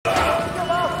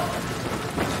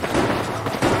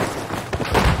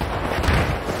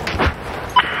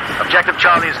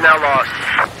Charlie is now lost.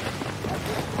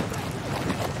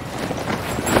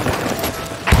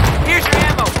 Here's your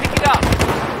ammo. Pick it up.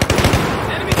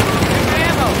 Enemy. Here's your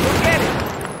ammo. Go get it.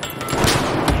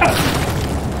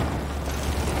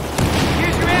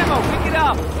 Here's your ammo. Pick it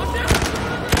up.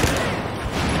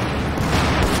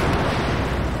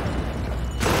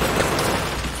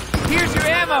 Here's your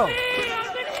ammo.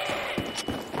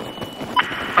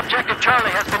 Objective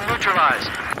Charlie has been neutralized.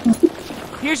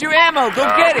 Here's your ammo. Go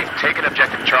get it. Taking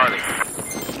Objective Charlie.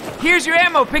 Here's your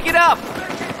ammo. Pick it up.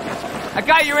 I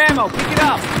got your ammo. Pick it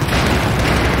up.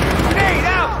 Grenade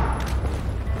out.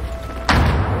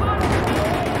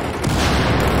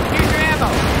 Here's your ammo.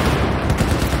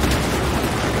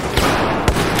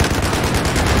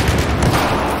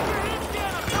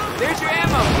 There's your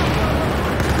ammo.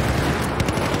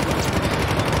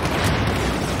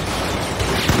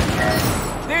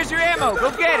 There's your ammo.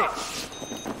 Go get it.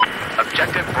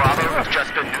 Objective Bravo has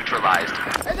just been neutralized.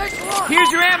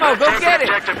 Here's your ammo. Go get it.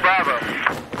 Objective Bravo.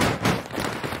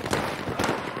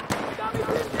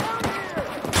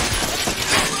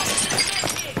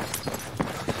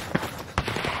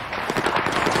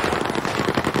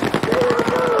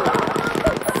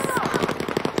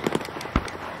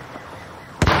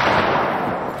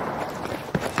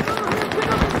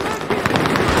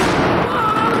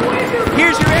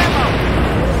 Here's your ammo.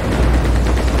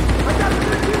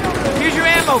 Here's your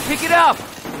ammo. Pick it up.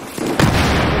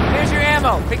 Here's your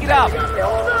ammo. Pick it up.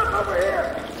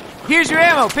 Here's your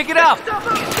ammo. Pick it up.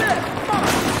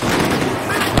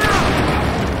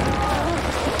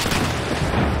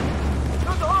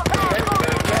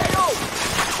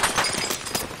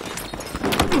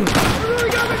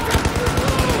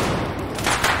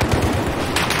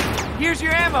 Here's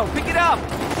your ammo. Pick it up.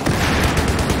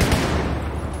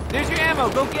 There's your ammo.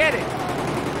 Go get it.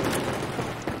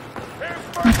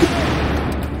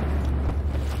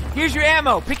 Here's your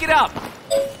ammo. Pick it up.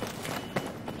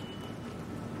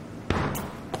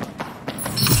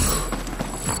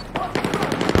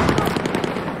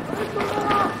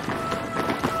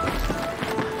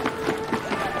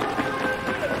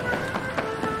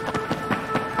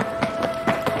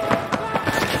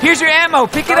 Here's your ammo.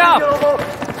 Pick it up.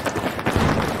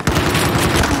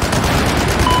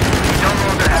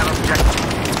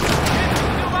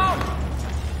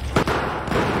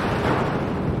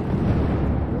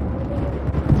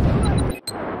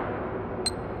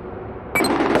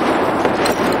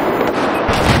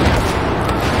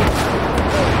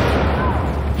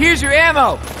 Here's your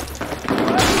ammo.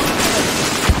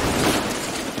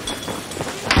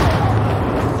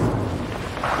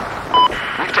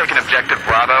 We've taken Objective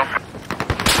Bravo.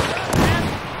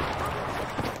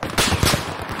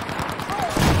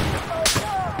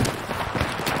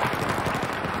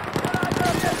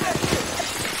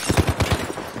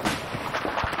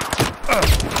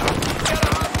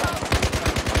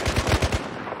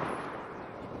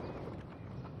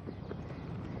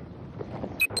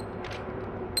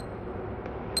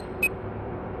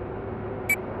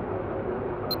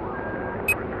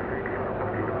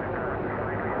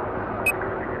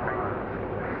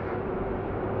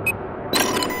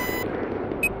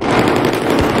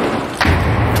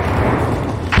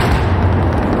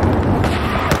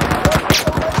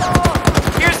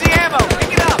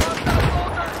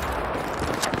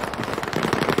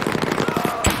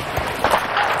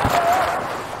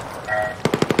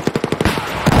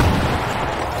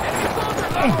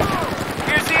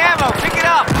 Here's the ammo. Pick it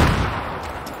up.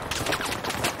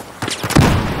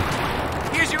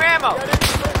 Here's your ammo.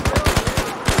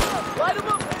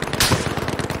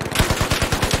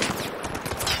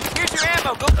 Here's your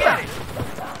ammo. Go get it.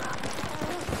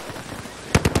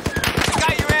 I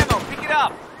got your ammo. Pick it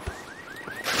up.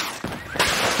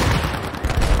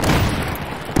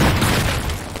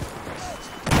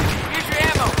 Here's your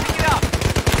ammo. Pick it up.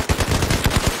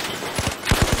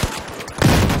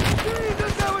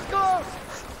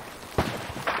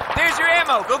 There's your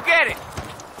ammo. Go get it.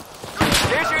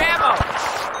 There's your ammo.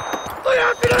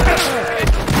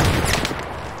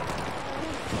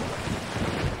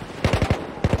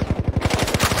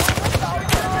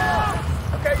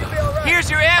 Here's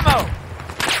your ammo.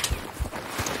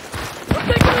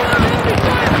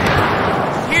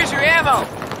 Here's your ammo.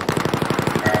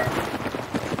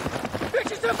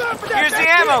 Here's the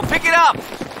ammo. Pick it up.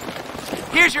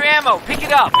 Here's your ammo. Pick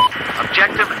it up.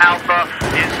 Objective Alpha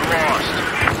is lost.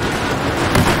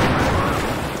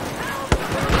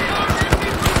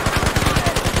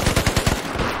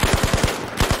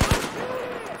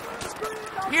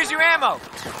 Here's your ammo.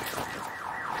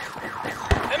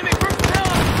 Enemy personnel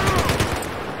on through.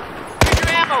 Here's your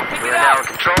ammo. Pick it We're up. now in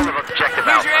control of Objective Here's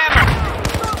Alpha. your ammo.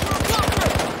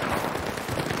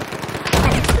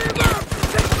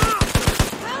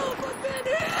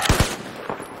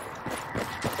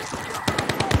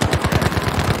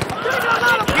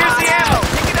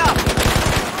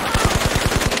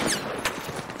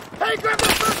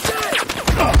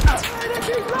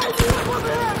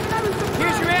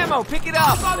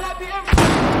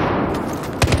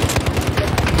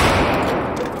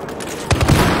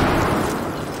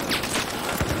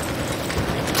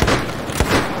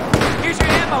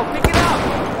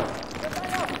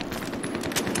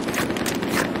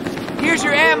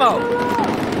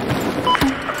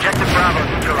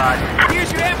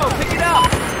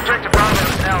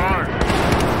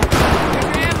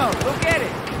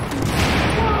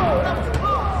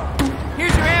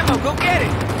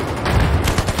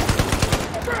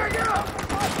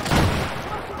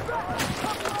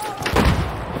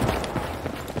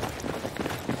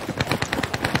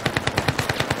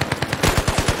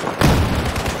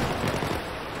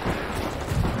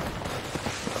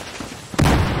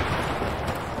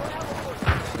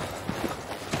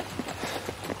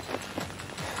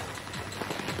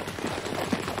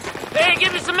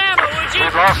 give me some ammo, would you?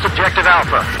 We've lost objective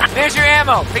Alpha. There's your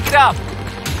ammo. Pick it up.